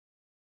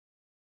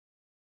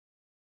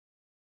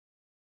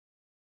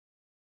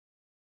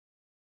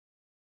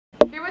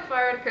Here with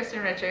forward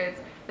Kristen Richards.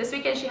 This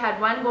weekend she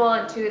had 1 goal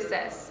and 2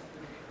 assists.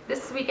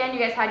 This weekend you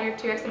guys had your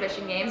 2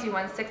 exhibition games. You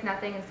won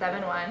 6-0 and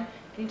 7-1.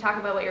 Can you talk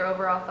about what your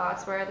overall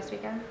thoughts were this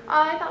weekend?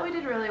 I thought we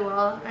did really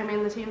well. I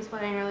mean, the team's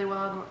playing really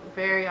well,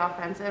 very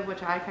offensive,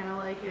 which I kind of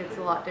like. It's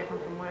a lot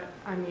different from what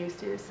I'm used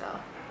to, so.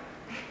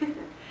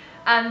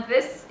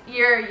 This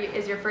year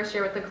is your first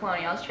year with the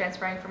Colonials,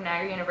 transferring from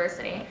Niagara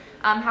University.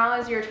 How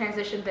has your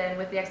transition been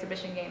with the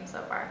exhibition games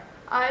so far?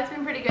 It's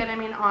been pretty good. I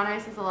mean, on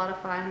ice is a lot of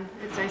fun.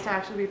 It's nice to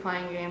actually be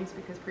playing games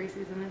because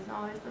preseason isn't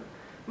always the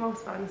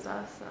most fun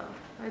stuff, so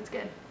it's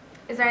good.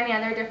 Is there any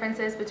other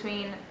differences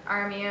between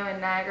RMU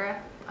and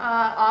Niagara?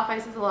 Off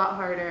ice is a lot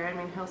harder. I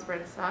mean, hill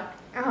sprints suck.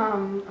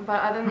 But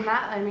other than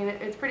that, I mean,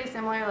 it's pretty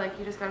similar. Like,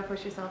 you just got to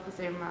push yourself the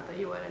same amount that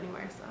you would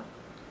anywhere, so.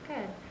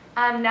 Good.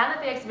 Now that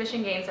the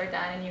exhibition games are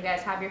done and you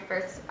guys have your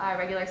first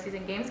regular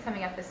season games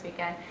coming up this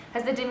weekend,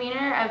 has the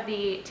demeanor of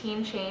the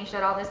team changed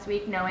at all this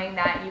week, knowing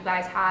that you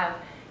guys have,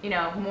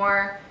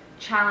 more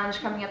challenge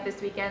coming up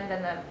this weekend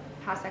than the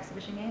past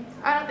exhibition games?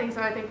 I don't think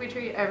so. I think we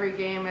treat every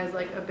game as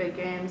like a big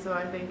game, so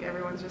I think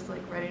everyone's just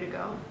like ready to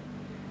go.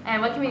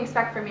 And what can we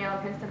expect from Yale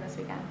and Princeton this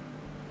weekend?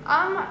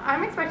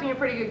 I'm expecting a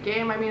pretty good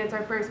game. I mean, it's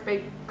our first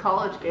big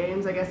college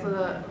games. I guess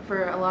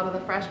for a lot of the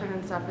freshmen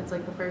and stuff, it's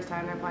like the first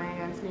time they're playing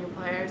against new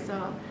players.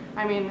 So,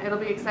 I mean, it'll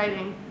be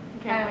exciting.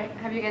 Can't wait.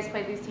 Have you guys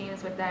played these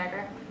teams with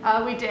Niagara?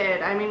 We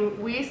did. I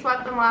mean, we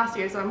swept them last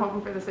year, so I'm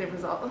hoping for the same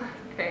result.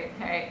 Great.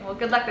 All right. Well,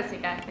 good luck this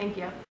weekend. Thank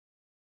you.